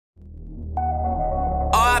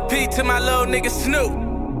RIP to my little nigga Snoop.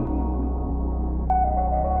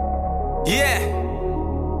 Yeah.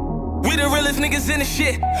 We the realest niggas in the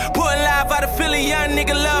shit. Pulling live out of Philly, young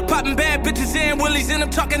nigga love popping bad bitches and willies. And I'm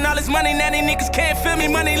talking all this money, now these niggas can't feel me.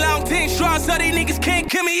 Money long, team strong, so these niggas can't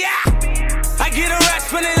kill me, yeah. I get a rush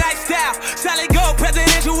from the lifestyle. Solid gold,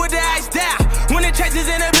 presidential with the ice down. When the chase is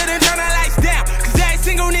in the building, turn the lights down. Cause every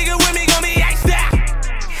single nigga with me gon' be iced out.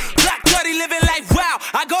 Black 30 living life wild.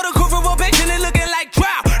 I go to court for probation and looking like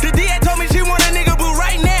trial. The DA told me she want a nigga boo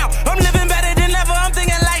right now. I'm living better than ever, I'm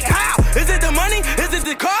thinking like how? Is it the money? Is it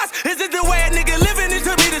the cars? Is it the way a nigga living? It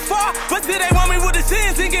took me this far. But still they want me with the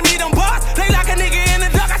sins and give me them bars. They like a nigga in the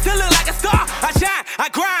dark, I still look like a star. I shine,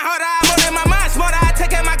 I grind harder, I'm more in my mind. Smarter, I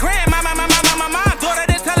take out my grand. My mom, daughter,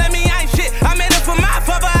 that's telling me I ain't shit. I made it for my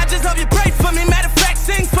father, I just hope you pray for me. Matter of fact,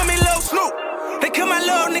 sing for me, Lil Snoop. They call my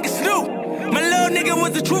little nigga Snoop. My little nigga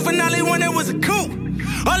was the truth and all he wanted was a coup.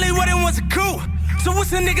 All he wanted was a coup. So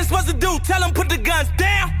what's a nigga supposed to do? Tell him put the guns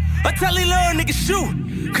down? Or tell these little niggas shoot?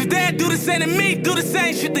 Cause dad do the same to me, do the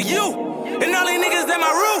same shit to you. And all these niggas at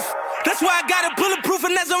my roof. That's why I got it bulletproof,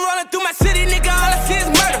 and as I'm rolling through my city, nigga, all I see is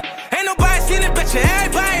murder. Ain't nobody seen it, bet you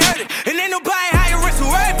everybody heard it. And ain't nobody higher risk, so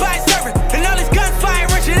everybody serving. And all this gunfire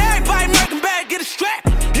rich, and everybody murking bad, get a strap.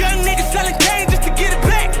 Young niggas selling cane just to get it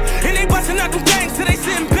back. And they busting out them gangs till they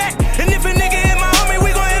sitting back. And if a nigga hit my homie, we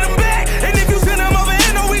gon' hit him back. And if you send him over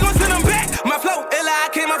here, no, we gon' send him back. My flow, illa, I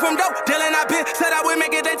came up from dope. Dylan, I been, said I would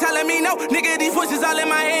make it, they telling me no. Nigga, these voices all in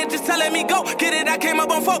my head, just telling me go. Get it, I came up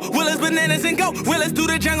on 4. Willis, bananas, and go. Willis through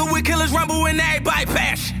the jungle with killers rumble and everybody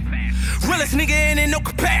bash. Realest nigga ain't in no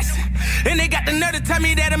capacity. And they got the nerve to tell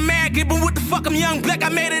me that I'm mad. But what the fuck, I'm young black, I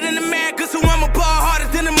made it in America. So I'm a ball harder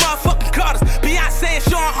than the motherfucking Carters. Beyonce and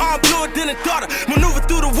showing arm bluer than a daughter. Maneuver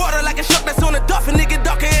through the water like a shark that's on a dolphin. Nigga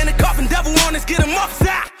darker in the coffin, devil on us, get him off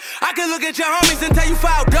side. I can look at your homies and tell you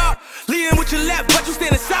foul, dog. Leading with your left, but you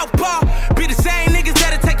stand in southpaw. Be the same niggas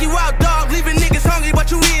that'll take you out, dog. Leaving niggas hungry,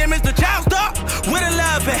 but you eating Mr. Child's dog. Where the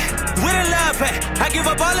love at? Where the love at? I give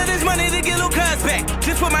up all of this money to get little cuz back.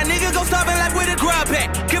 Just for my nigga go starving like with a grub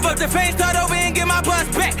at. Give up the fame, start over and get my buzz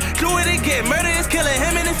back. Do it again, murder is killing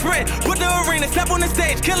him and his friend. Put the arena, step on the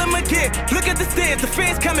stage, kill him again. Look at the stands, the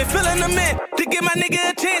fans coming, filling them in. To give my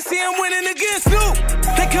nigga a chance, see him winning again. Snoop,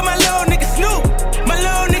 they call my little nigga Snoop.